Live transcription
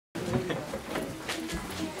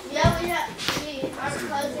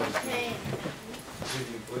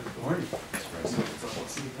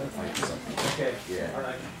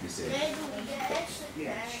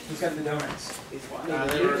Who's got the donuts? They're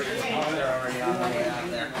already on the way out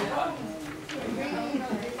there.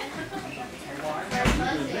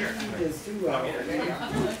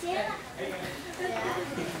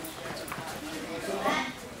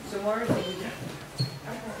 So Laura,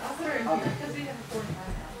 I'll put her in here because we have a 45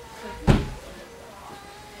 now.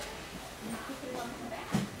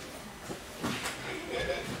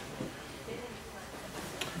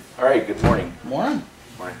 All right, good morning. morning.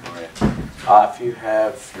 Morning, how are you? If you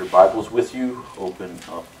have your Bibles with you, open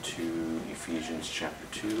up to Ephesians chapter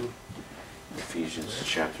 2. Ephesians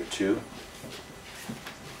chapter 2.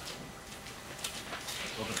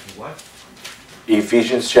 Open to what?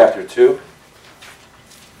 Ephesians chapter 2.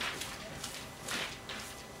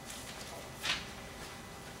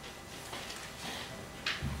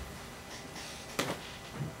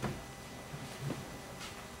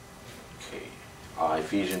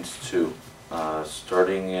 Ephesians 2,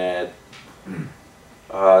 starting at,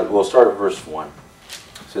 we'll start at verse 1. It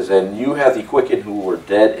says, "And you hath he quickened who were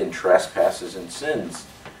dead in trespasses and sins,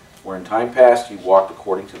 where in time past you walked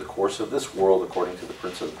according to the course of this world, according to the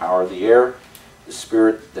prince of the power of the air, the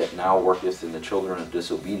spirit that now worketh in the children of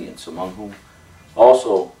disobedience, among whom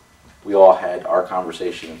also we all had our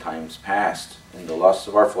conversation in times past, in the lusts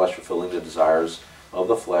of our flesh, fulfilling the desires of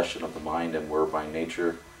the flesh and of the mind, and were by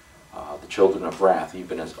nature the children of wrath,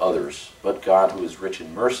 even as others. But God, who is rich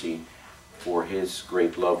in mercy, for his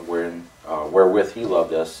great love wherewith he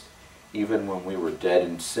loved us, even when we were dead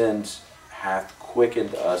in sins, hath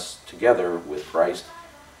quickened us together with Christ.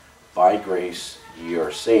 By grace ye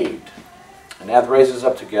are saved. And hath raised us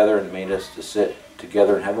up together and made us to sit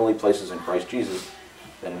together in heavenly places in Christ Jesus,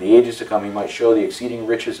 that in the ages to come he might show the exceeding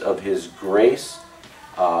riches of his grace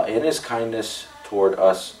in his kindness toward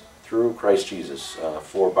us through Christ Jesus.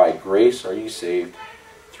 For by grace are ye saved,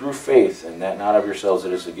 through faith, and that not of yourselves,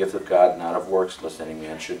 it is the gift of God, not of works, lest any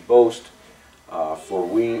man should boast. For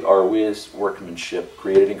we are his workmanship,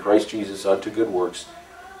 created in Christ Jesus unto good works,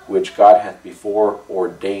 which God hath before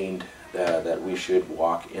ordained that we should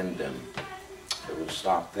walk in them." So we'll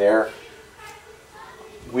stop there.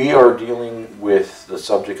 We are dealing with the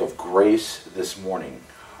subject of grace this morning.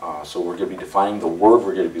 So we're going to be defining the word.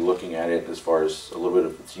 We're going to be looking at it as far as a little bit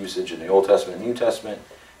of its usage in the Old Testament and New Testament,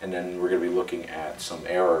 and then we're going to be looking at some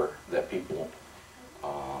error that people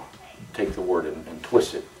take the word and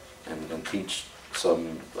twist it and teach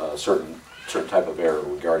some certain type of error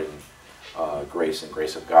regarding grace and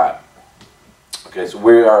grace of God. Okay, so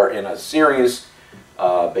we are in a series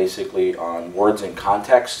basically on words in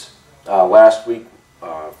context. Last week,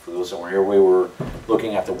 for those that were here, we were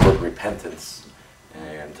looking at the word repentance.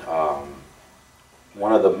 And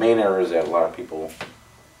one of the main errors that a lot of people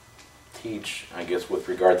teach, I guess, with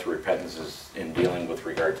regard to repentance is in dealing with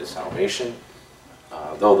regard to salvation.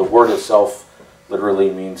 Though the word itself literally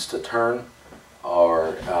means to turn,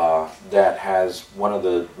 or that has one of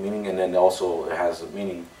the meaning, and then also it has a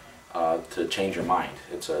meaning to change your mind.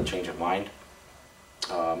 It's a change of mind.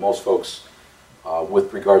 Most folks,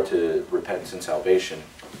 with regard to repentance and salvation,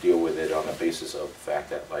 deal with it on the basis of the fact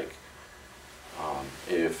that, like,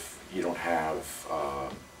 if you don't have,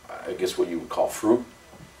 I guess what you would call fruit,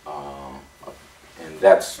 and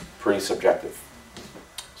that's pretty subjective.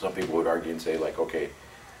 Some people would argue and say, like, okay,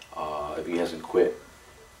 if he hasn't quit,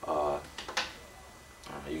 you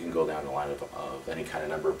can go down the line of any kind of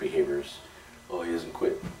number of behaviors. Oh, he hasn't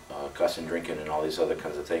quit cussing, drinking, and all these other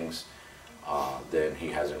kinds of things, then he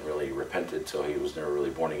hasn't really repented, so he was never really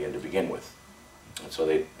born again to begin with. And so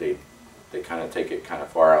they kind of take it kind of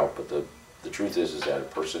far out, but the truth is that a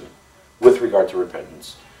person, with regard to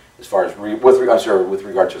repentance, as far as with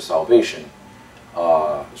regard to salvation,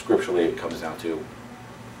 scripturally it comes down to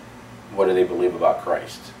what do they believe about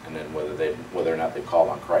Christ, and then whether or not they call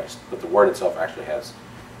on Christ. But the word itself actually has,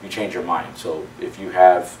 you change your mind. So if you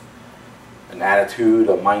have an attitude,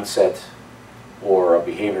 a mindset, or a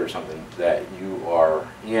behavior or something that you are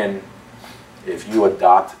in, if you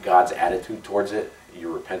adopt God's attitude towards it,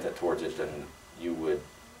 you repent towards it, then you would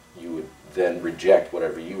then reject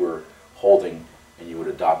whatever you were holding, and you would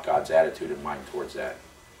adopt God's attitude and mind towards that.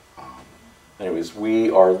 Anyways, we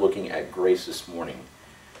are looking at grace this morning,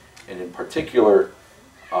 and in particular,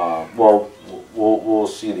 we'll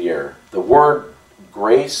see the error. The word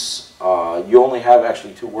grace, you only have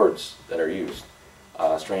actually two words that are used,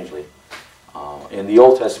 strangely. In the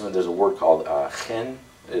Old Testament, there's a word called chen.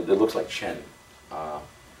 It looks like chen,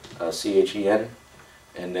 C-H-E-N,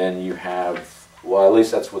 and then you have, well, at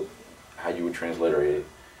least that's how you would transliterate it.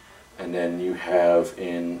 And then you have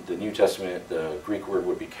in the New Testament, the Greek word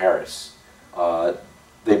would be charis.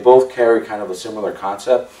 They both carry kind of a similar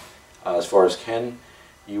concept. As far as chen,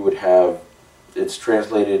 you would have, it's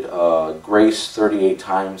translated grace 38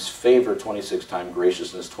 times, favor 26 times,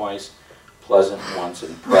 graciousness twice, pleasant once,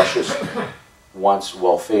 and precious once,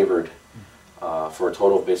 well favored, for a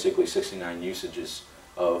total of basically 69 usages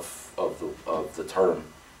of the term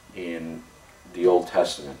in the Old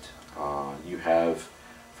Testament. You have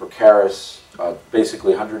for charis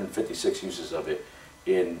basically 156 uses of it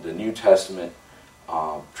in the New Testament,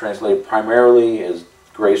 translated primarily as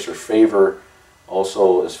grace or favor,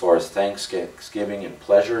 also as far as thanksgiving and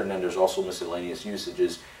pleasure, and then there's also miscellaneous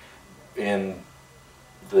usages in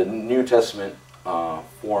the New Testament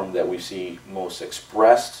form that we see most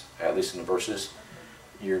expressed, at least in the verses.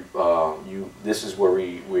 This is where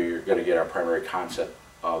we're going to get our primary concept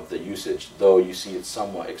of the usage, though you see it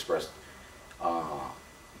somewhat expressed,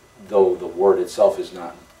 though the word itself is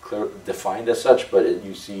not clear, defined as such, but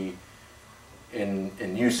you see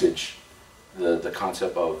in usage the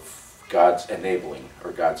concept of God's enabling,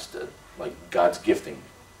 or God's gifting.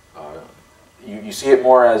 You see it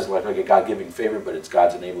more as like a God-giving favor, but it's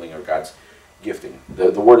God's enabling or God's gifting.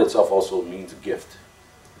 The word itself also means gift.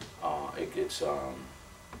 It's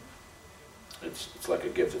like a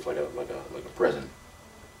gift. It's like a present.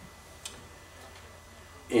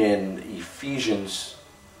 In Ephesians,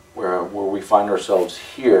 where we find ourselves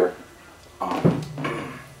here,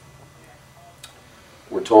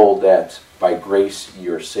 we're told that by grace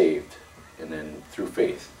you're saved, and then through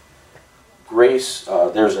faith. Grace,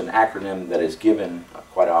 there's an acronym that is given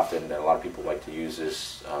quite often that a lot of people like to use.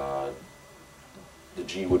 This, the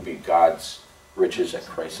G would be God's riches at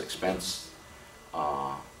Christ's expense.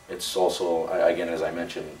 It's also, again, as I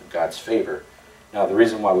mentioned, God's favor. Now, the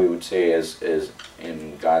reason why we would say is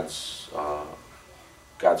in God's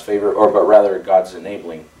favor, but rather God's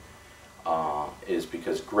enabling, is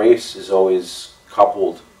because grace is always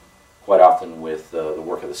coupled quite often with the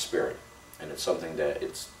work of the Spirit, and it's something that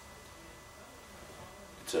it's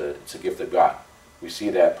a gift of God. We see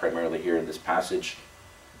that primarily here in this passage,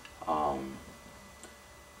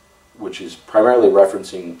 which is primarily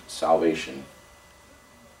referencing salvation.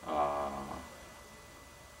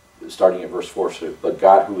 Starting at verse 4, so, but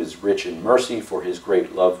God, who is rich in mercy, for his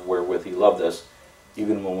great love wherewith he loved us,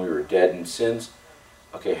 even when we were dead in sins,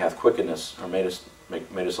 hath quickened us, or made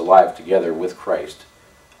us alive together with Christ.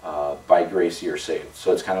 By grace ye are saved.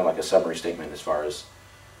 So it's kind of like a summary statement as far as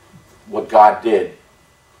what God did,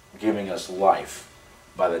 giving us life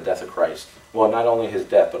by the death of Christ. Well, not only his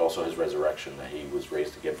death, but also his resurrection, that he was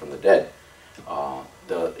raised again from the dead.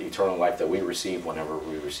 The eternal life that we receive whenever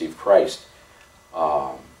we receive Christ,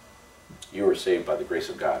 you were saved by the grace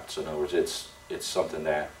of God. So in other words, it's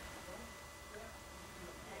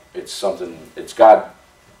God.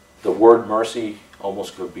 The word mercy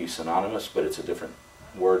almost could be synonymous, but it's a different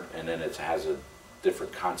word, and then it has a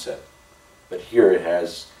different concept. But here it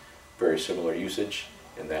has very similar usage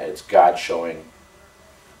in that it's God showing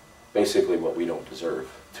basically what we don't deserve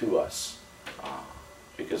to us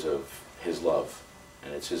because of his love.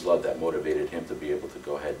 And it's his love that motivated him to be able to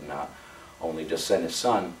go ahead and not only just send his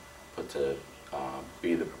son, but to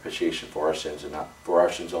be the propitiation for our sins, and not for our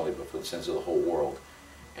sins only, but for the sins of the whole world.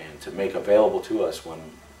 And to make available to us when,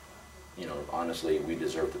 honestly, we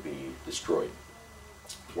deserve to be destroyed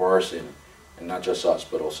for our sin, and not just us,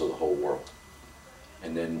 but also the whole world.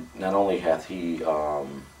 And then not only hath he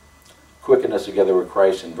quickened us together with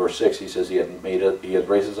Christ, in verse 6 he says he had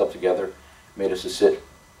raised us up together, made us to sit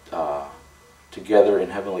together in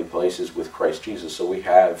heavenly places with Christ Jesus. So we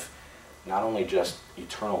have not only just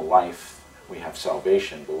eternal life, we have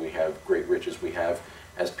salvation, but we have great riches. We have,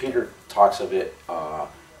 as Peter talks of it, an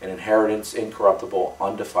inheritance incorruptible,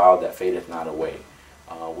 undefiled, that fadeth not away.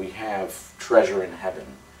 We have treasure in heaven.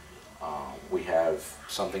 We have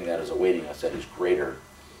something that is awaiting us that is greater.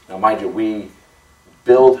 Now, mind you, we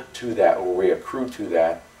build to that, or we accrue to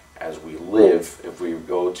that as we live. If we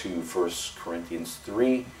go to 1 Corinthians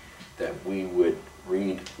 3, that we would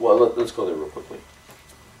read, well, let's go there real quickly.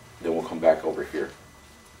 Then we'll come back over here.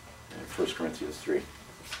 1 Corinthians 3.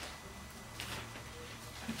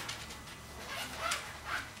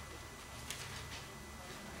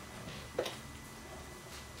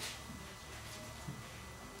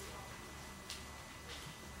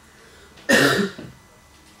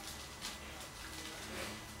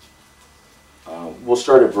 We'll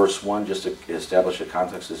start at verse 1 just to establish the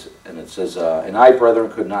context. And it says, And I, brethren,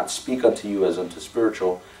 could not speak unto you as unto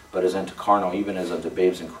spiritual, but as unto carnal, even as unto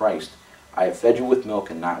babes in Christ. I have fed you with milk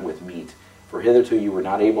and not with meat. For hitherto you were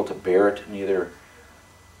not able to bear it, neither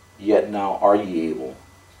yet now are ye able.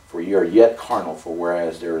 For ye are yet carnal. For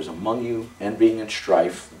whereas there is among you envying and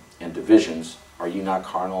strife and divisions, are ye not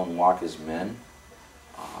carnal and walk as men?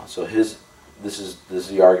 So this is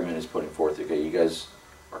the argument he's putting forth. Okay, you guys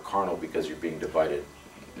are carnal because you're being divided.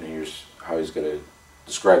 And here's how he's going to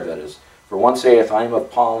describe that as, for one saith, I am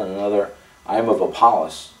of Paul, and another, I am of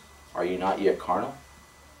Apollos. Are ye not yet carnal?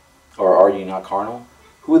 Or are ye not carnal?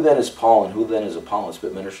 Who then is Paul, and who then is Apollos,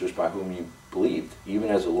 but ministers by whom you believed, even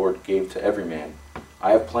as the Lord gave to every man?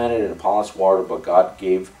 I have planted, and Apollos watered, but God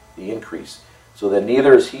gave the increase. So that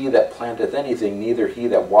neither is he that planteth anything, neither he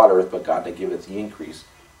that watereth, but God that giveth the increase.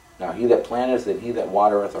 Now he that planteth and he that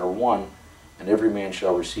watereth are one, and every man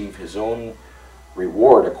shall receive his own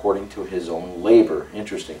reward according to his own labor.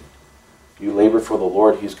 Interesting. You labor for the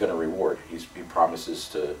Lord, he's going to reward. He promises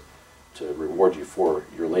to reward you for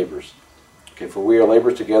your labors. Okay, for we are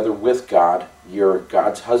laborers together with God. Ye are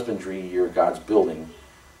God's husbandry, ye are God's building.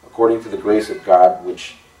 According to the grace of God,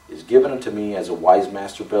 which is given unto me as a wise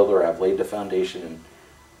master builder, I have laid the foundation, and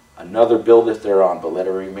another buildeth thereon. But let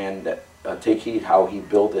every man that take heed how he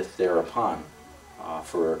buildeth thereupon.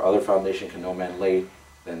 For other foundation can no man lay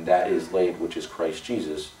than that is laid, which is Christ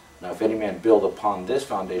Jesus. Now if any man build upon this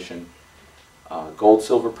foundation, gold,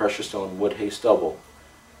 silver, precious stone, wood, hay, stubble,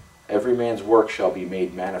 every man's work shall be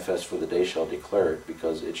made manifest, for the day shall declare it,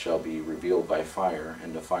 because it shall be revealed by fire,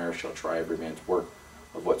 and the fire shall try every man's work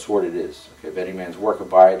of what sort it is. Okay, if any man's work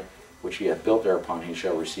abide, which he hath built thereupon, he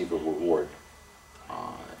shall receive a reward.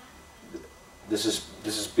 This is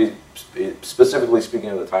specifically speaking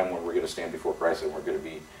of the time when we're going to stand before Christ and we're going to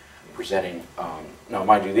be presenting. Now,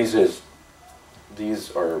 mind you, these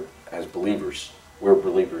are as believers. We're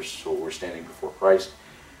believers, so we're standing before Christ.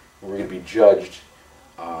 We're going to be judged,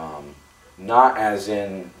 not as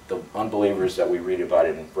in the unbelievers that we read about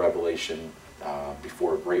in Revelation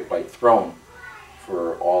before a great white throne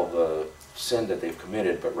for all the sin that they've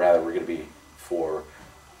committed, but rather we're going to be for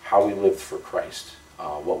how we lived for Christ,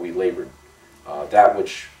 what we labored. That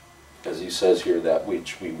which, as he says here, that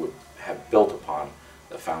which we would have built upon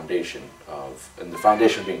the foundation of, and the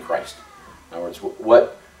foundation being Christ. In other words,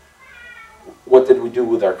 what did we do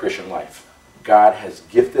with our Christian life? God has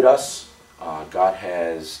gifted us. God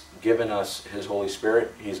has given us His Holy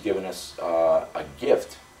Spirit. He's given us a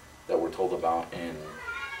gift that we're told about in,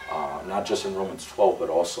 not just in Romans 12, but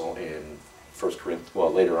also in 1 Corinthians,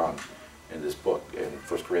 well, later on in this book, in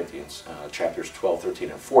 1 Corinthians, chapters 12,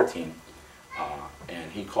 13, and 14.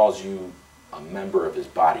 And he calls you a member of his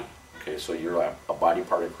body. Okay, so you're a body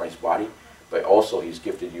part of Christ's body, but also he's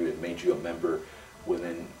gifted you and made you a member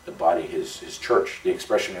within the body, his church. The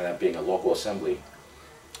expression of that being a local assembly.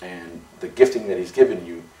 And the gifting that he's given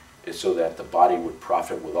you is so that the body would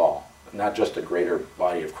profit with all. Not just a greater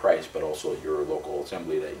body of Christ, but also your local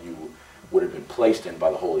assembly that you would have been placed in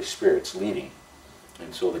by the Holy Spirit's leading.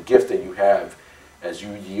 And so the gift that you have as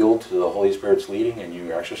you yield to the Holy Spirit's leading and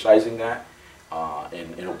you're exercising that,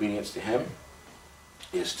 in obedience to Him,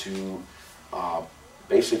 is to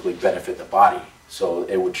basically benefit the body. So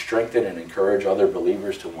it would strengthen and encourage other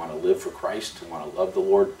believers to want to live for Christ, to want to love the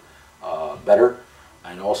Lord better,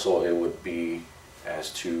 and also it would be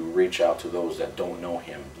as to reach out to those that don't know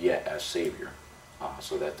Him yet as Savior,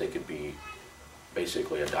 so that they could be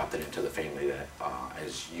basically adopted into the family, that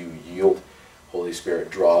as you yield, Holy Spirit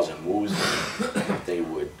draws and woos them, that they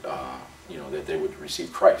would that they would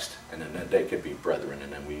receive Christ, and then they could be brethren,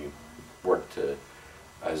 and then we work to,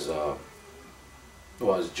 as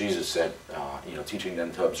Jesus said, teaching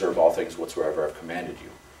them to observe all things whatsoever I've commanded you,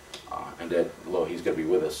 and that, lo, He's going to be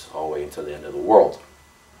with us all the way until the end of the world.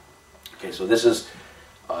 Okay, so this is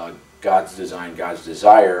God's design, God's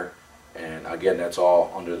desire, and again, that's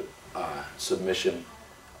all under submission.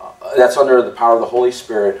 That's under the power of the Holy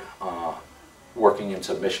Spirit, working in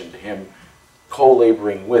submission to Him,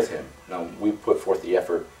 co-laboring with Him. Now, we put forth the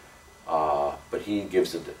effort, but He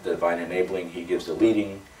gives the divine enabling, He gives the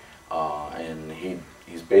leading, and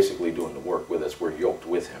He's basically doing the work with us. We're yoked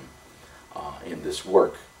with Him in this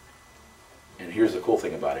work. And here's the cool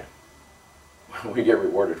thing about it. We get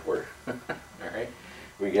rewarded for it. All right?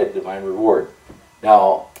 We get divine reward.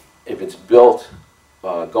 Now, if it's built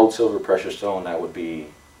gold, silver, precious stone, that would be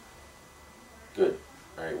good.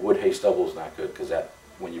 All right? Wood, hay, stubble is not good, because that,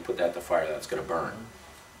 when you put that to fire, that's going to burn.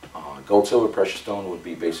 Gold, silver, precious stone would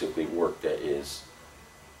be basically work that is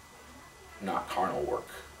not carnal work.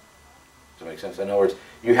 Does that make sense? In other words,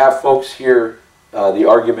 you have folks here, the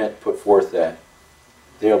argument put forth that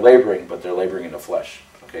they are laboring, but they're laboring in the flesh.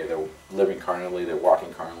 Okay, they're living carnally, they're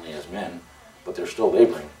walking carnally as men, but they're still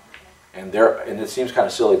laboring. And it seems kind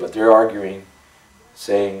of silly, but they're arguing,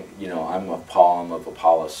 saying, I'm of Paul, I'm of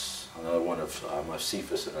Apollos, another one I'm of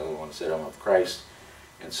Cephas, another one said I'm of Christ.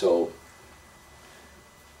 And so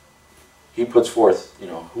he puts forth,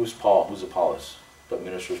 who's Paul, who's Apollos, but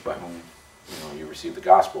ministers by whom, you receive the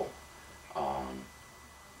gospel.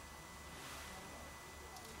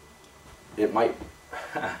 It might,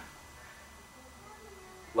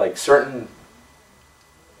 like certain,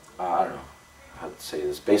 I don't know how to say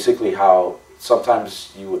this, basically how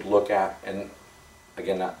sometimes you would look at, and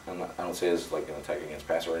again, I don't say this like an attack against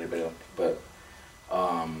pastor or anybody, but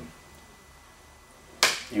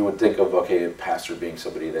you would think of, okay, a pastor being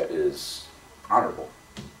somebody that is honorable,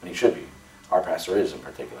 and he should be. Our pastor is in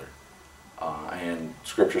particular. And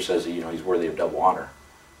Scripture says that, he's worthy of double honor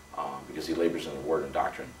because he labors in the word and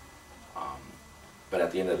doctrine. But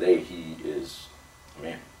at the end of the day, he is a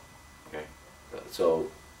man. Okay, so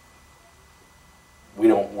we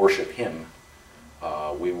don't worship him.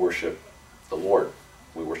 We worship the Lord.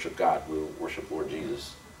 We worship God. We worship Lord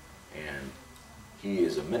Jesus, and he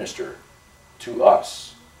is a minister to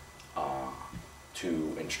us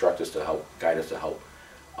to instruct us, to help guide us, to help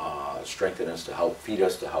strengthen us, to help feed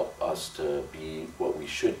us, to help us to be what we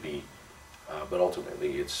should be. But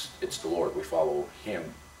ultimately, it's the Lord. We follow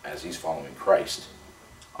him as he's following Christ.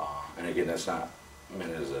 And again, that's not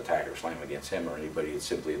meant as an attack or slam against him or anybody. It's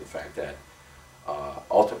simply the fact that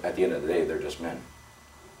at the end of the day, they're just men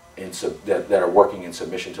that are working in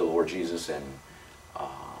submission to the Lord Jesus and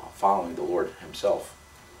following the Lord himself.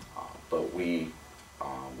 But we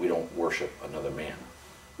don't worship another man.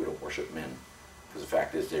 We don't worship men. Because the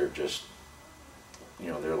fact is, they're just,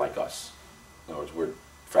 they're like us. In other words, we're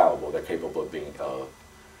fallible. They're capable of being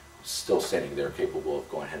still sinning. They're capable of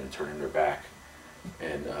going ahead and turning their back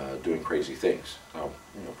and doing crazy things. Now,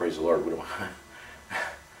 praise the Lord. We don't.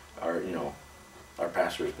 Our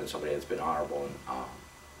pastor has been somebody that's been honorable and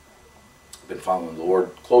been following the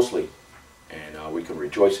Lord closely, and we can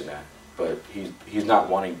rejoice in that. But he's not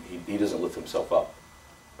wanting. He doesn't lift himself up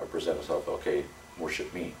or present himself. Okay,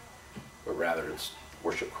 worship me. But rather it's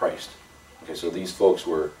worship Christ. Okay, so these folks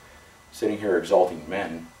were sitting here exalting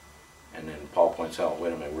men, and then Paul points out,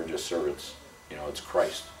 wait a minute, we're just servants. It's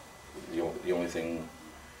Christ. The only thing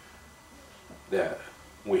that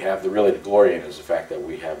we have really to glory in is the fact that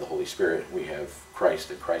we have the Holy Spirit. We have Christ,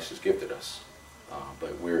 that Christ has gifted us.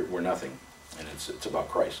 But we're nothing, and it's about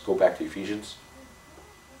Christ. Go back to Ephesians.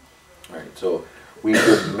 All right, so we've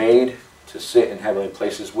been made to sit in heavenly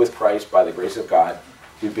places with Christ by the grace of God.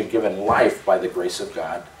 We've been given life by the grace of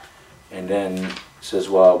God. And then it says,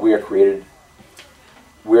 well, we are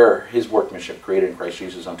his workmanship, created in Christ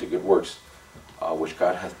Jesus unto good works, which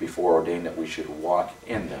God hath before ordained that we should walk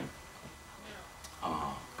in them.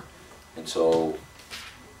 And so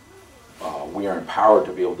we are empowered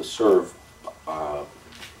to be able to serve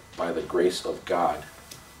by the grace of God.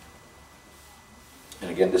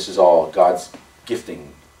 And again, this is all God's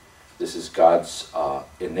gifting. This is God's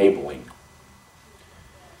enabling.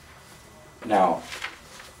 Now,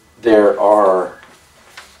 there are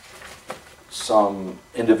some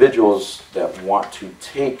individuals that want to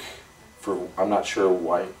take, I'm not sure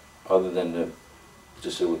why, other than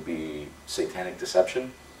just it would be satanic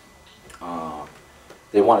deception.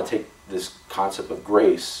 They want to take this concept of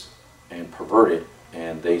grace and pervert it,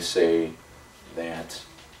 and they say that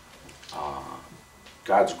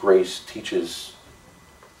God's grace teaches,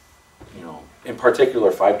 in particular,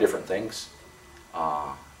 5 different things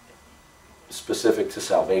specific to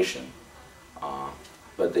salvation.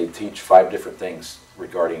 But they teach 5 different things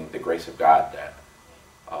regarding the grace of God that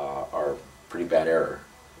are pretty bad error.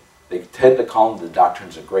 They tend to call them the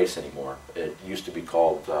doctrines of grace anymore. It used to be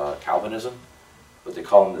called Calvinism, but they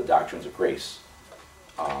call them the doctrines of grace.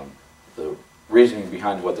 The reasoning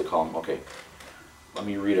behind what they call them, okay, let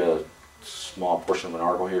me read a small portion of an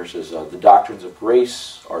article here. It says, the doctrines of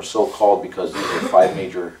grace are so called because these are 5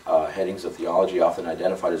 major headings of theology, often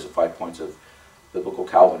identified as the 5 points of biblical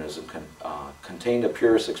Calvinism, contain the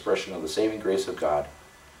purest expression of the saving grace of God.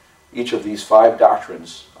 Each of these 5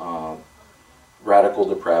 doctrines, radical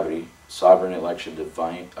depravity, sovereign election,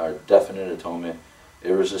 definite atonement,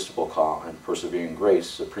 irresistible call, and persevering grace,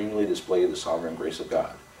 supremely display the sovereign grace of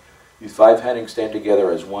God. These 5 headings stand together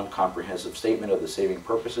as one comprehensive statement of the saving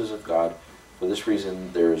purposes of God. For this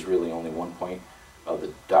reason, there is really only one point of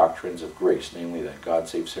the doctrines of grace, namely that God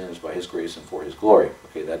saves sinners by his grace and for his glory.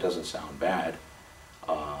 Okay, that doesn't sound bad.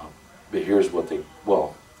 But here's what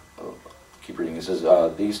keep reading. It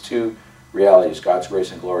says, these 2 realities, God's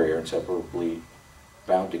grace and glory, are inseparably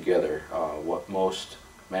bound together. What most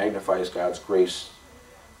magnifies God's grace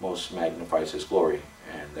most magnifies his glory.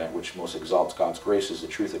 And that which most exalts God's grace is the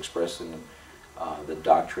truth expressed in the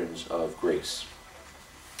doctrines of grace.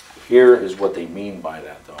 Here is what they mean by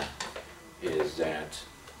that, though, is that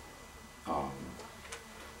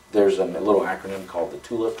there's a little acronym called the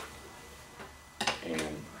TULIP,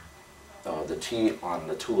 and the T on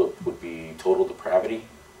the TULIP would be total depravity,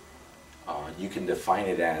 you can define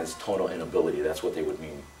it as total inability. That's what they would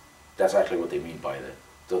mean. That's actually what they mean by that,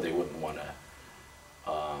 though they wouldn't want to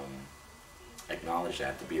acknowledge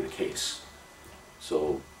that to be the case.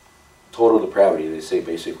 So total depravity, they say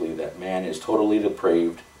basically that man is totally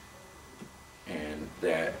depraved, and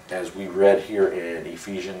that, as we read here in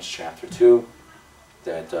Ephesians chapter 2,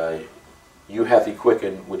 that you hath he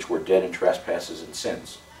quickened which were dead in trespasses and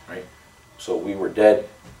sins, right? So we were dead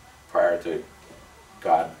prior to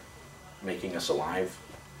God making us alive,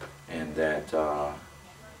 and that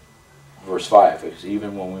verse 5, because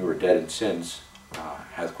even when we were dead in sins,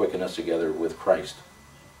 hath quickened us together with Christ.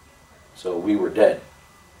 So we were dead.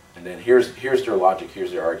 And then here's their logic,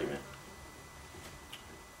 here's their argument.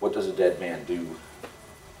 What does a dead man do?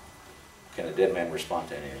 Can a dead man respond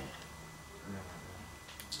to anything?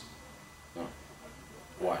 No.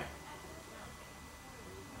 Why?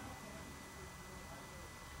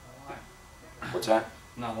 What's that?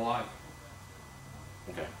 Not alive.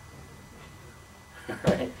 Okay.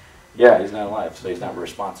 Right? Yeah, he's not alive, so he's not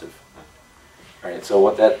responsive. Right? So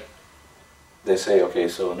what that, they say, okay,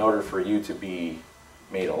 so in order for you to be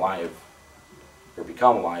made alive, or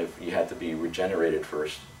become alive, you have to be regenerated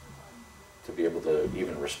first to be able to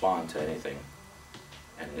even respond to anything.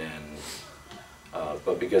 And then,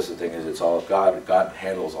 but because the thing is, it's all God. God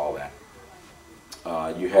handles all that.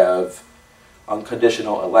 You have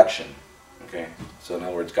unconditional election. Okay, so in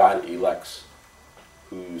other words, God elects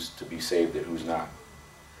who's to be saved and who's not.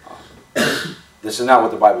 This is not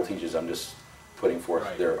what the Bible teaches. I'm just putting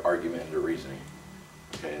forth their argument and their reasoning.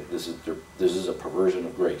 Okay, this is a perversion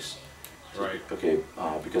of grace. Right. Okay,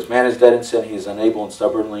 because man is dead in sin, he is unable and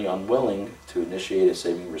stubbornly unwilling to initiate a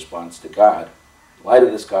saving response to God. In light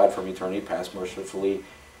of this, God from eternity past mercifully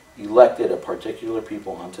elected a particular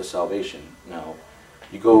people unto salvation. Now,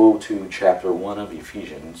 you go to chapter 1 of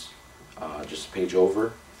Ephesians, just a page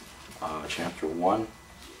over, chapter 1.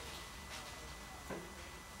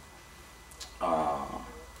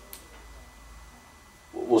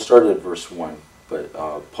 We'll start at verse 1. But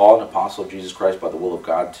Paul, an apostle of Jesus Christ by the will of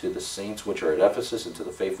God, to the saints which are at Ephesus and to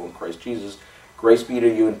the faithful in Christ Jesus, grace be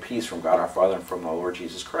to you and peace from God our Father and from the Lord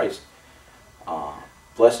Jesus Christ.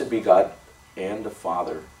 Blessed be God and the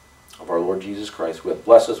Father of our Lord Jesus Christ, who hath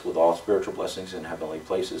blessed us with all spiritual blessings in heavenly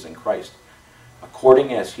places in Christ,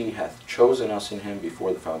 according as he hath chosen us in him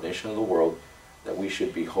before the foundation of the world, that we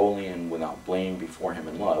should be holy and without blame before him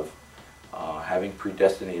in love, having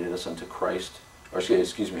predestinated us unto Christ, or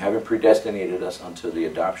excuse me, having predestinated us unto the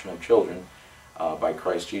adoption of children by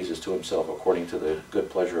Christ Jesus to himself, according to the good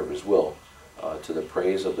pleasure of his will, to the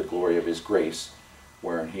praise of the glory of his grace,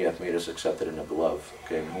 wherein he hath made us accepted in the beloved,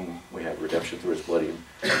 okay, in whom we have redemption through his blood,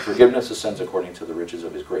 forgiveness of sins according to the riches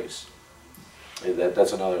of his grace.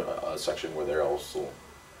 That's another section where they're also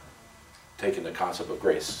taking the concept of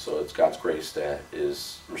grace. So it's God's grace that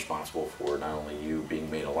is responsible for not only you being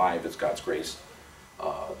made alive, it's God's grace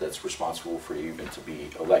that's responsible for you even to be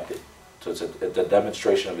elected. So it's a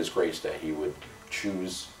demonstration of his grace that he would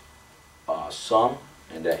choose some,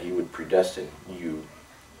 and that he would predestine you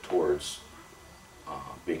towards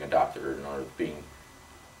being adopted, or being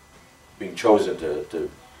chosen to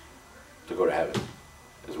go to heaven,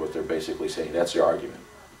 is what they're basically saying. That's their argument.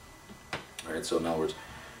 All right. So in other words,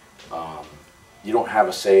 you don't have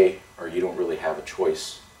a say, or you don't really have a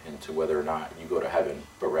choice into whether or not you go to heaven,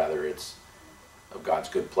 but rather it's of God's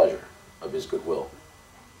good pleasure, of his good will,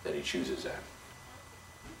 that he chooses that.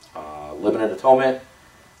 Limited atonement.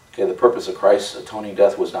 Okay, the purpose of Christ's atoning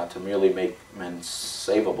death was not to merely make men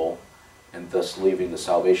savable, and thus leaving the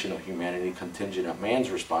salvation of humanity contingent on man's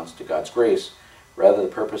response to God's grace. Rather, the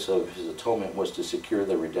purpose of his atonement was to secure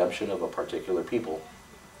the redemption of a particular people.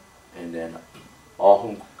 And then all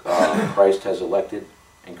whom Christ has elected,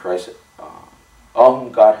 and all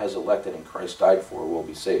whom God has elected and Christ died for will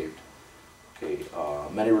be saved. Okay,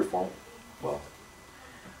 many reform. Well,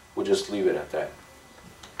 we'll just leave it at that.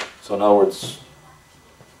 So in other words,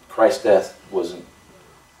 Christ's death wasn't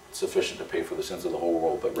sufficient to pay for the sins of the whole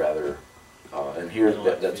world, but rather, and here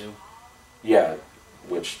that's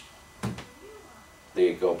which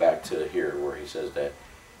they go back to here where he says that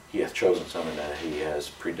he hath chosen some and that he has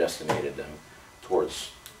predestinated them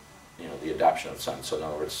towards, the adoption of sons. So in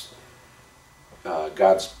other words,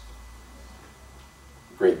 God's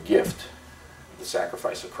great gift, the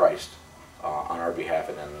sacrifice of Christ on our behalf,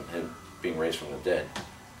 and then him being raised from the dead,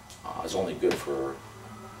 is only good for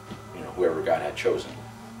whoever God had chosen.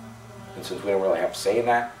 And since we don't really have a say in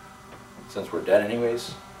that, since we're dead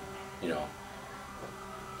anyways,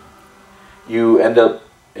 you end up,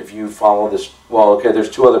 if you follow this, well, okay, there's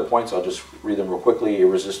two other points. I'll just read them real quickly.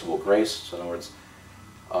 Irresistible grace. So in other words,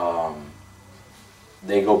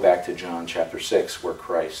 they go back to John chapter 6, where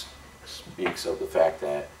Christ speaks of the fact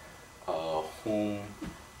that whom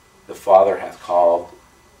the Father hath called,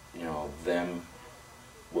 them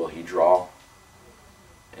will he draw.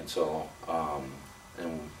 And so,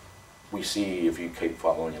 and we see, if you keep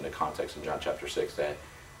following in the context in John chapter 6, that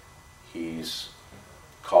he's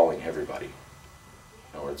calling everybody.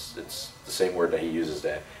 In other words, it's the same word that he uses,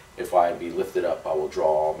 that if I be lifted up, I will draw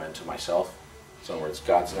all men to myself. So in other words,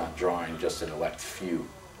 God's not drawing just a select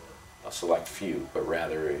few, but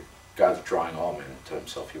rather God's drawing all men to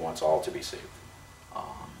himself. He wants all to be saved.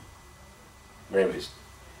 But anyways,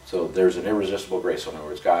 so there's an irresistible grace. So in other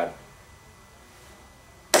words, God,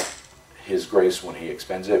 his grace, when he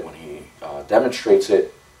expends it, when he demonstrates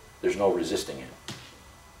it, there's no resisting it.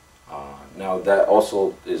 Now that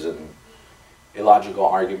also is an illogical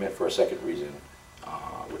argument for a second reason,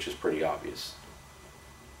 which is pretty obvious.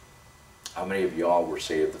 How many of y'all were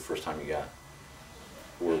saved the first time you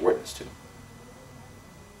were witness to?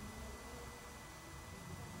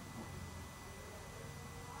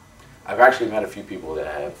 I've actually met a few people that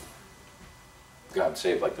have gotten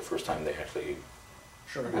saved like the first time they actually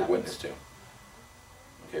were witness to.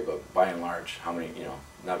 Okay, but by and large, how many,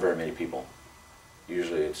 not very many people.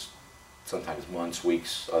 Usually it's sometimes months,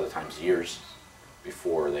 weeks, other times years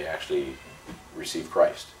before they actually receive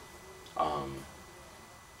Christ.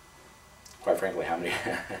 Quite frankly, how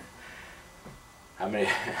many,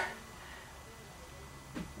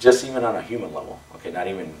 just even on a human level, okay, not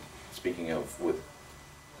even speaking of with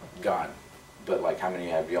God, but like how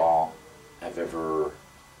many of y'all have ever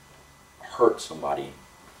hurt somebody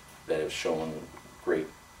that have shown great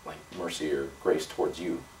mercy or grace towards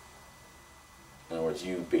you? In other words,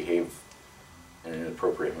 you behave in an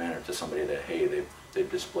inappropriate manner to somebody that, hey, they've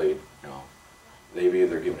displayed, they've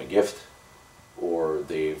either given a gift, or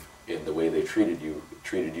they've, in the way they treated you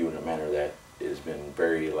in a manner that has been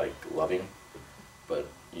very loving, but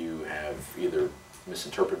you have either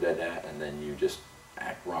misinterpreted that and then you just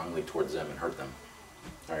act wrongly towards them and hurt them.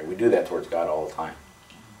 All right, we do that towards God all the time.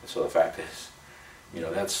 And so the fact is,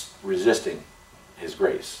 that's resisting his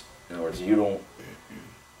grace. In other words, you don't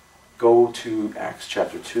go to Acts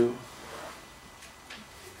chapter 2.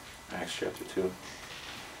 Acts chapter 2.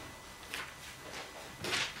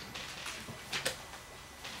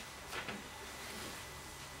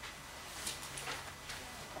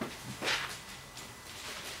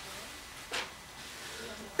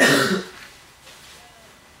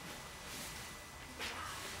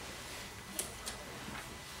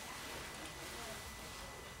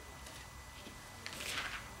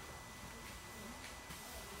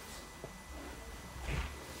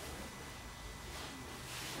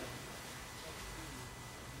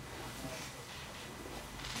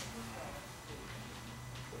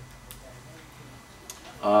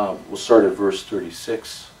 We'll start at verse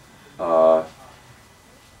 36. Okay,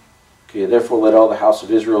 therefore let all the house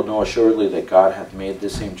of Israel know assuredly that God hath made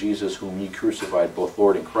this same Jesus whom ye crucified both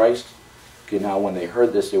Lord and Christ. Okay, now when they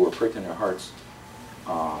heard this, they were pricked in their hearts,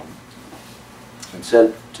 and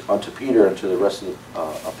said unto Peter and to the rest of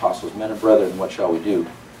the apostles, Men and brethren, what shall we do?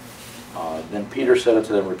 Then Peter said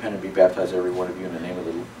unto them, Repent and be baptized every one of you in the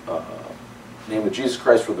name of Jesus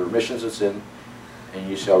Christ for the remissions of sin, and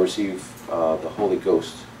you shall receive the Holy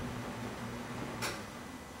Ghost.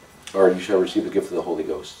 Or you shall receive the gift of the Holy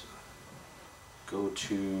Ghost. Go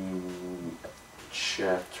to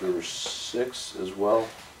chapter 6 as well.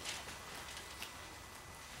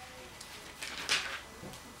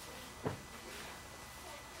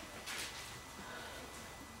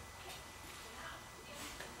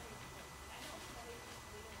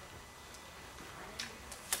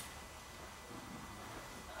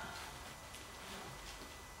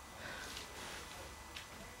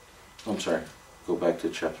 I'm sorry. Go back to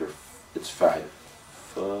chapter, it's 5.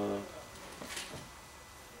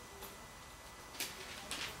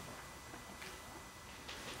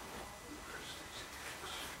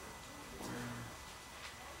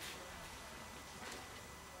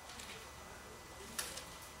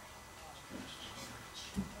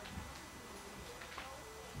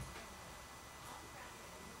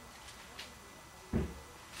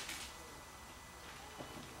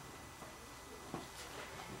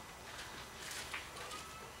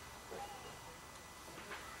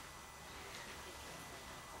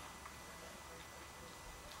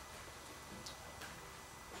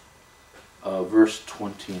 Verse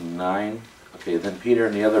 29. Okay, then Peter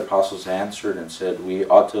and the other apostles answered and said, We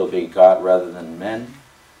ought to obey God rather than men.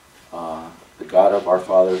 The God of our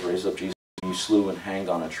fathers raised up Jesus, whom you slew and hanged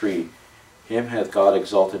on a tree. Him hath God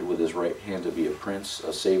exalted with his right hand to be a prince,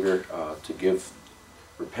 a savior, to give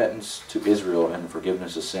repentance to Israel and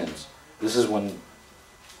forgiveness of sins. This is when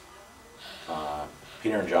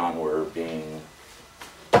Peter and John were being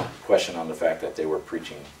questioned on the fact that they were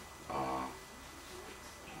preaching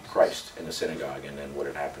Christ in the synagogue, and then what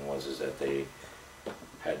had happened was that they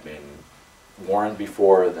had been warned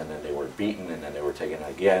before, and then they were beaten, and then they were taken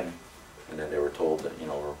again, and then they were told that, you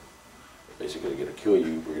know, we're basically going to kill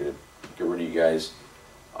you, we're going to get rid of you guys,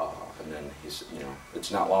 and then he's, you know,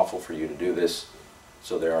 it's not lawful for you to do this.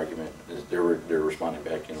 So their argument is they're responding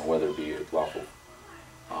back, you know, whether it be lawful.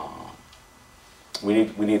 We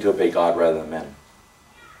need to obey God rather than men.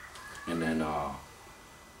 And then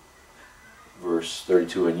verse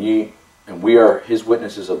 32, and we are his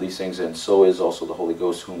witnesses of these things, and so is also the Holy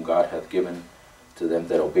Ghost, whom God hath given to them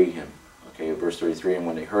that obey him. Okay, verse 33, and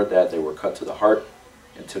when they heard that, they were cut to the heart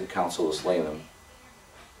and took counsel to slay them.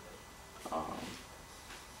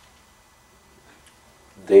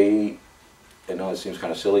 I know it seems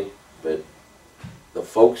kind of silly, but the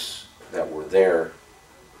folks that were there,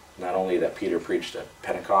 not only that Peter preached at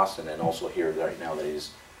Pentecost, and then also here right now that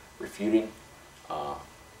he's refuting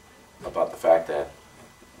about the fact that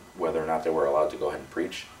whether or not they were allowed to go ahead and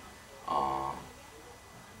preach,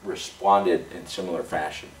 responded in similar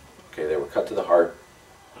fashion. Okay, they were cut to the heart,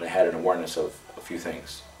 and they had an awareness of a few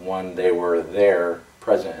things. One, they were there,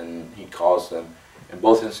 present, and he calls them, in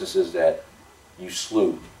both instances, that you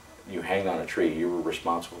slew, you hanged on a tree, you were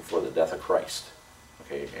responsible for the death of Christ.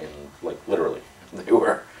 Okay, and like literally, they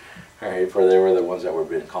were. All right, for they were the ones that were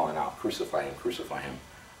been calling out, crucify him,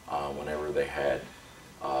 whenever they had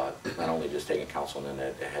not only just taken counsel, and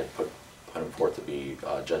then they had put him forth to be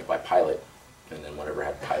judged by Pilate, and then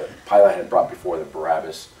whenever Pilate had brought before them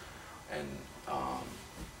Barabbas, and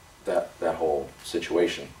that whole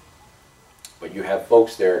situation. But you have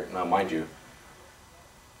folks there, now mind you,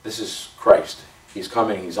 this is Christ. He's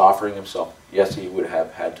coming, he's offering himself. Yes, he would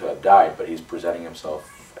have had to have died, but he's presenting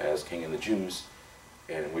himself as King of the Jews.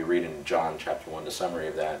 And we read in John chapter 1, the summary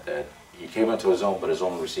of that he came unto his own, but his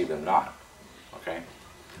own received him not. Okay?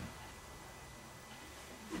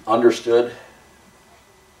 Understood,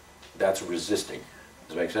 that's resisting.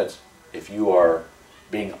 Does it make sense? If you are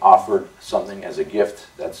being offered something as a gift,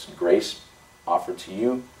 that's grace offered to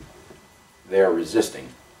you, they are resisting.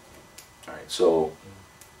 All right, so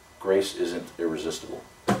grace isn't irresistible.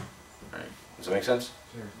 All right, does that make sense?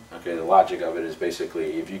 Sure. Okay, the logic of it is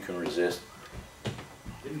basically if you can resist.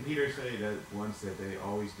 Didn't Peter say that once that they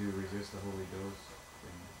always do resist the Holy Ghost?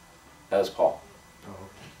 That was Paul. Oh, okay.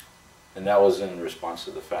 And that was in response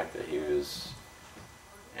to the fact that he was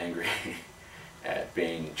angry at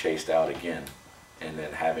being chased out again, and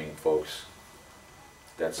then having folks.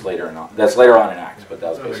 That's later on. That's later on in Acts, but that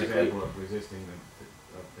was another basically. example of resisting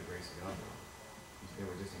the grace of God. They're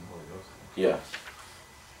resisting the Holy Ghost.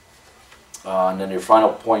 Yeah. And then your final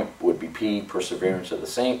point would be P, perseverance of the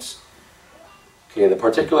saints. Okay, the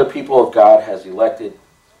particular people of God has elected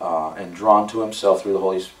and drawn to himself through the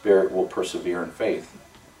Holy Spirit will persevere in faith.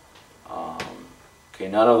 Okay,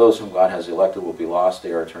 none of those whom God has elected will be lost.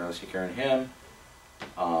 They are eternally secure in him.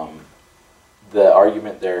 The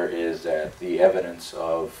argument there is that the evidence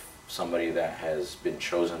of somebody that has been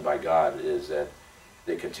chosen by God is that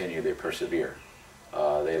they continue, they persevere.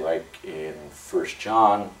 They like in 1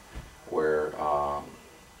 John where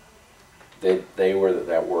they were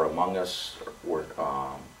that were among us were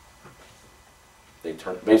they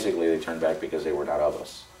turned back because they were not of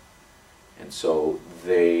us, and so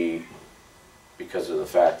they, because of the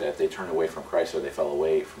fact that they turned away from Christ, or they fell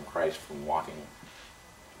away from Christ, from walking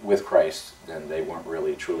with Christ, then they weren't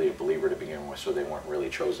really truly a believer to begin with, so they weren't really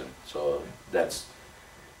chosen. So that's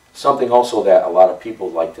something also that a lot of people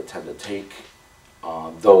like to tend to take,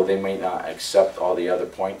 though they may not accept all the other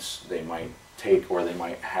points, they might take, or they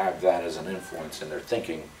might have that as an influence in their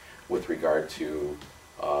thinking with regard to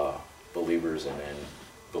believers and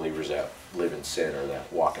believers that live in sin or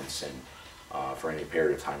that walk in sin for any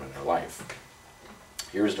period of time in their life.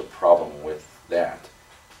 Here's the problem with that,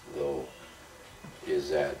 though, is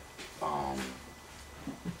that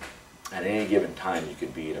at any given time you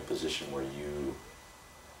could be in a position where you,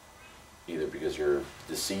 either because you're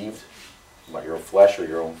deceived by your own flesh or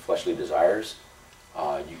your own fleshly desires,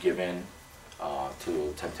 you give in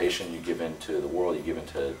to temptation, you give in to the world, you give in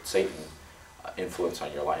to Satan influence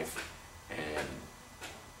on your life, and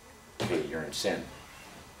okay, you're in sin.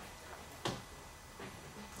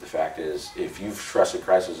 The fact is, if you've trusted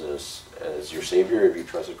Christ as your Savior, if you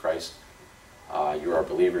trusted Christ, you are a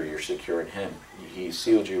believer, you're secure in him. He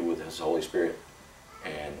sealed you with his Holy Spirit,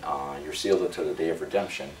 and you're sealed until the day of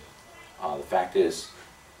redemption. The fact is,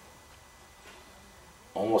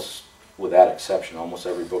 almost without exception, almost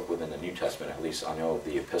every book within the New Testament, at least I know of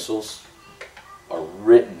the epistles, are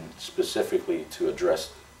written specifically to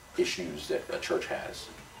address issues that a church has.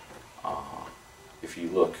 If you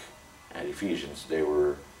look at Ephesians,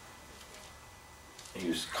 he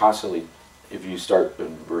was constantly, if you start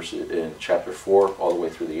in chapter 4 all the way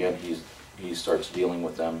through the end, he starts dealing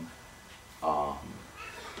with them. Well,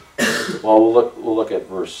 we'll look at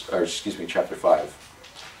chapter 5.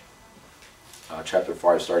 Chapter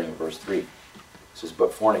 5, starting in verse 3. It says,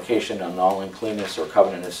 "But fornication and all uncleanness or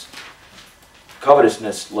covetousness,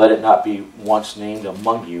 let it not be once named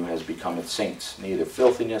among you as becometh saints, neither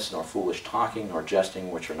filthiness, nor foolish talking, nor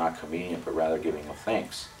jesting, which are not convenient, but rather giving of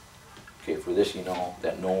thanks. Okay, for this you know,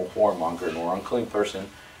 that no whoremonger, nor unclean person,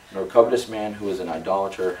 nor covetous man who is an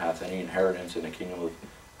idolater hath any inheritance in the kingdom of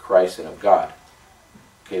Christ and of God.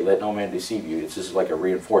 Okay, let no man deceive you." This is like a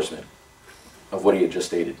reinforcement of what he had just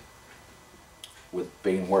stated, with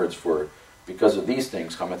vain words, "For because of these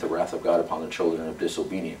things cometh the wrath of God upon the children of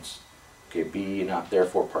disobedience. Okay, be ye not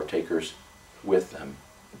therefore partakers with them.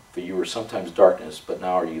 For you were sometimes darkness, but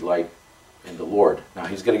now are ye light in the Lord." Now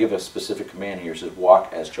he's going to give a specific command here. He says,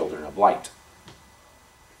 "Walk as children of light.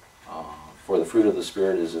 For the fruit of the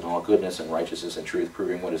Spirit is in all goodness and righteousness and truth,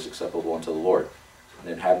 proving what is acceptable unto the Lord. And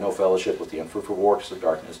then have no fellowship with the unfruitful works of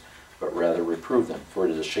darkness, but rather reprove them. For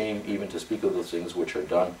it is a shame even to speak of those things which are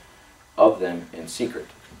done of them in secret."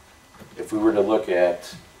 If we were to look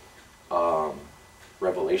at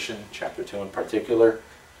Revelation chapter 2 in particular,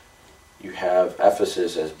 you have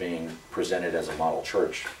Ephesus as being presented as a model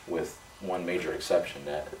church, with one major exception,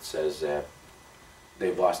 that it says that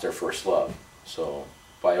they've lost their first love. So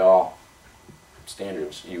by all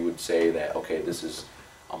standards, you would say that, okay, this is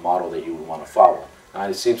a model that you would want to follow. Now,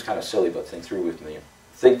 it seems kind of silly, but think through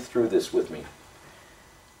this with me.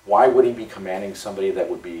 Why would he be commanding somebody that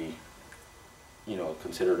would be,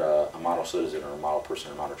 considered a model citizen or a model person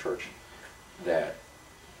or a model church, that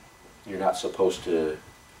you're not supposed to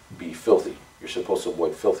be filthy? You're supposed to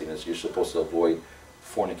avoid filthiness. You're supposed to avoid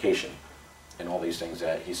fornication and all these things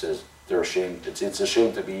that he says they're ashamed. It's a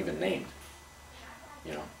shame to be even named.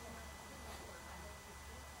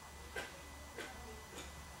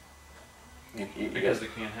 Because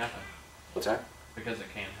it can't happen. What's that? Because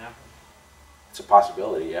it can't happen. It's a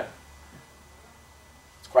possibility, yeah.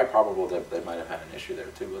 It's quite probable that they might have had an issue there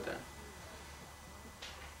too with that.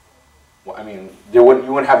 Well, I mean, you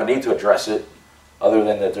wouldn't have a need to address it, other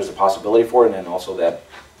than that there's a possibility for it, and then also that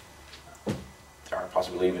there are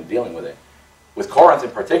possibly even dealing with it. With Corinth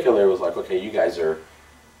in particular, it was like, okay, you guys are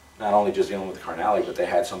not only just dealing with the carnality, but they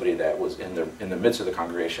had somebody that was in the midst of the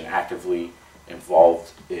congregation actively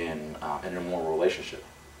involved in an immoral relationship.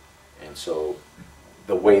 And so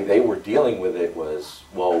the way they were dealing with it was,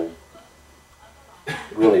 well,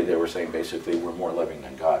 really they were saying basically we're more loving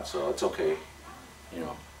than God, so it's okay,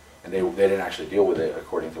 And they didn't actually deal with it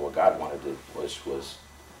according to what God wanted to, was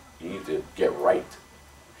you need to get right.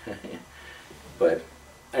 But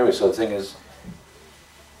anyway, so the thing is,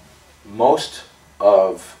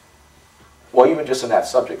 even just in that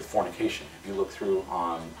subject, fornication, if you look through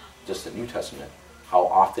on just the New Testament, how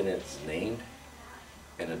often it's named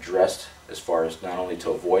and addressed as far as not only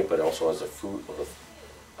to avoid, but also as a fruit of the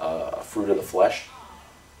flesh.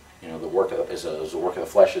 The work of the work of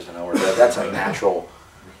the flesh is, in other words, that's a natural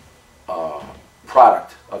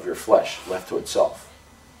product of your flesh left to itself.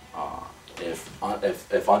 If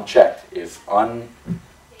unchecked, if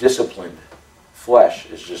undisciplined, flesh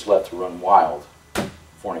is just left to run wild,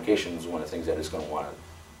 fornication is one of the things that it's going to want to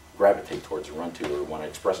gravitate towards, or run to, or want to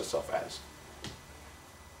express itself as.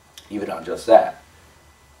 Even on just that,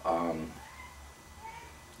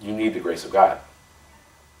 you need the grace of God.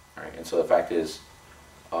 All right, and so the fact is,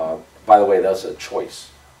 by the way, that's a choice.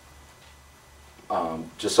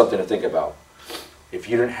 Just something to think about. If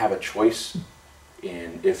you didn't have a choice,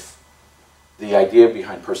 if the idea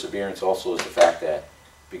behind perseverance also is the fact that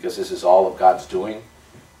because this is all of God's doing,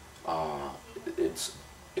 it's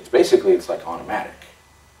basically like automatic,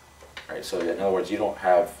 right? So in other words, you don't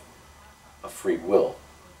have a free will,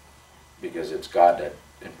 because it's God that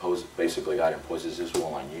God imposes His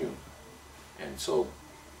will on you, and so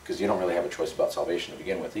because you don't really have a choice about salvation to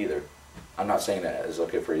begin with either. I'm not saying that as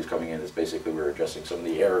okay for He's coming in. It's basically we're addressing some of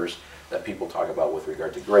the errors that people talk about with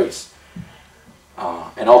regard to grace,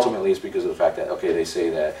 and ultimately it's because of the fact that they say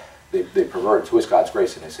that they pervert twist God's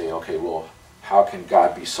grace, and they say, okay, well, how can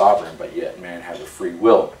God be sovereign but yet man have a free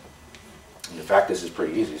will? And the fact is, it's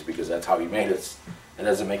pretty easy. It's because that's how He made us. It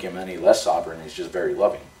doesn't make Him any less sovereign. He's just very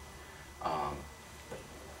loving.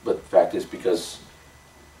 But the fact is, because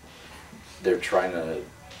they're trying to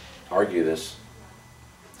argue this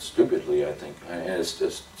stupidly, I think, and it's a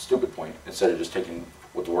stupid point, instead of just taking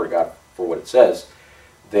what the Word of God for what it says,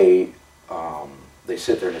 they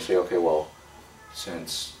sit there and they say, okay, well,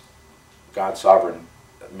 since God's sovereign,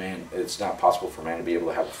 man, it's not possible for man to be able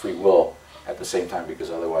to have a free will at the same time, because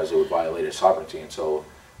otherwise it would violate his sovereignty. And so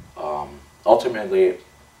ultimately,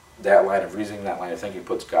 that line of reasoning, that line of thinking,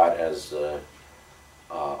 puts God as the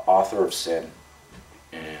author of sin,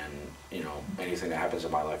 and anything that happens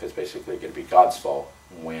in my life is basically going to be God's fault.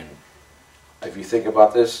 When, if you think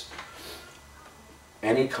about this,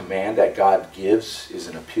 any command that God gives is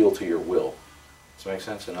an appeal to your will. Does that make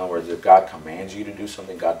sense? In other words, if God commands you to do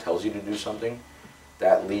something, God tells you to do something,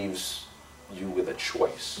 that leaves you with a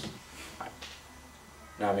choice.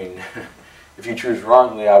 Now, I mean, if you choose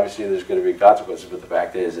wrongly, obviously there's going to be consequences, but the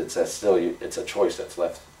fact is, it's a choice that's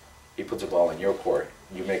left. He puts a ball in your court.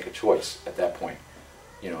 You make a choice at that point.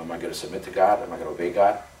 Am I going to submit to God? Am I going to obey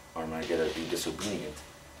God? Or am I going to be disobedient?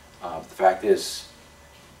 The fact is,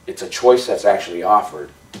 it's a choice that's actually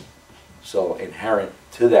offered. So inherent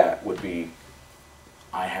to that would be,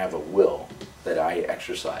 I have a will that I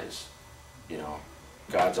exercise.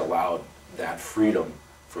 God's allowed that freedom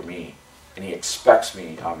for me. And he expects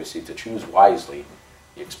me, obviously, to choose wisely.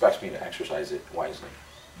 He expects me to exercise it wisely.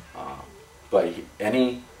 But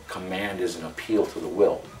any command is an appeal to the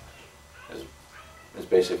will. Is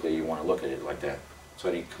basically, you want to look at it like that. So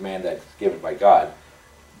any command that's given by God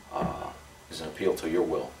is an appeal to your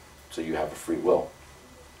will. So you have a free will.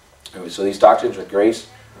 Anyway, so these doctrines of grace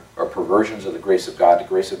are perversions of the grace of God. The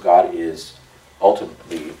grace of God is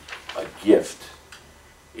ultimately a gift.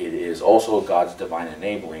 It is also God's divine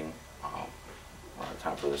enabling. We're out of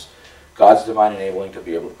time for this. God's divine enabling to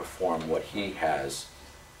be able to perform what he has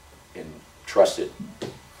entrusted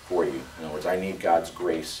for you. In other words, I need God's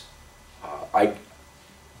grace.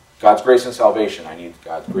 God's grace and salvation, I need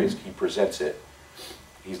God's grace. He presents it.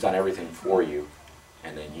 He's done everything for you.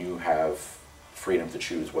 And then you have freedom to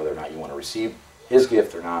choose whether or not you want to receive his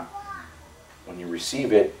gift or not. When you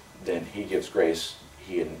receive it, then he gives grace.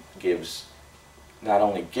 He gives not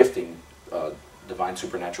only gifting, divine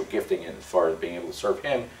supernatural gifting as far as being able to serve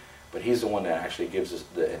him, but he's the one that actually gives us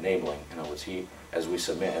the enabling. In other words, as we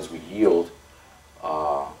submit, as we yield,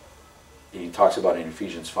 he talks about in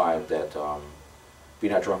Ephesians 5 that be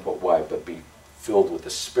not drunk with wine, but be filled with the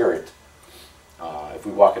Spirit. If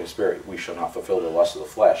we walk in the Spirit, we shall not fulfill the lust of the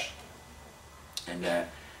flesh. And that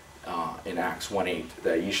in Acts 1:8,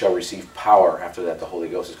 that ye shall receive power after that the Holy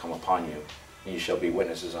Ghost has come upon you, and ye shall be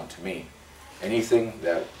witnesses unto me. Anything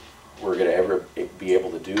that we're going to ever be able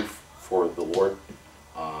to do for the Lord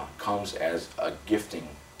comes as a gifting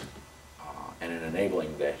and an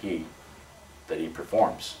enabling that he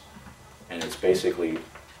performs. And it's basically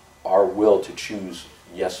our will to choose,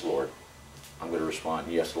 yes, Lord. I'm going to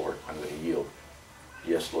respond, yes, Lord. I'm going to yield.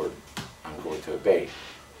 Yes, Lord. I'm going to obey.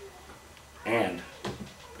 And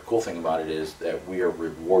the cool thing about it is that we are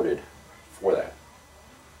rewarded for that.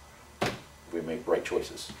 We make right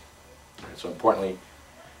choices. And so importantly,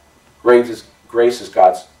 grace is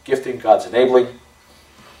God's gifting, God's enabling,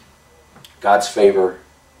 God's favor,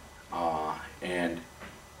 and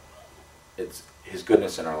it's his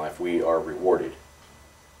goodness in our life. We are rewarded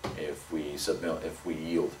if we submit, if we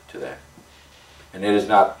yield to that. And it is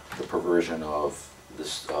not the perversion of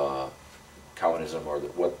this Calvinism or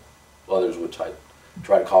what others would try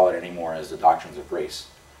to call it anymore as the doctrines of grace.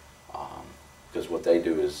 Because what they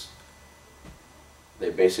do is they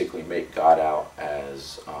basically make God out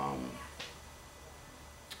as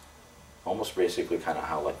almost basically kind of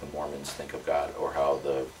how like the Mormons think of God, or how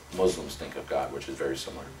the Muslims think of God, which is very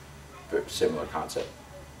similar concept.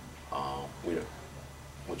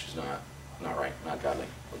 Which is not right, not godly.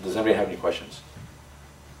 Does anybody have any questions?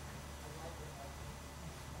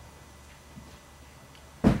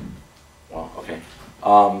 Well, okay.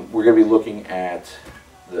 We're going to be looking at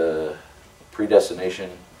the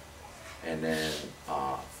predestination and then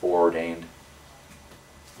foreordained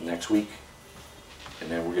next week. And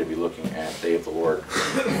then we're going to be looking at Day of the Lord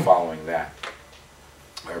following that.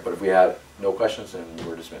 All right, but if we have no questions, then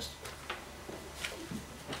we're dismissed.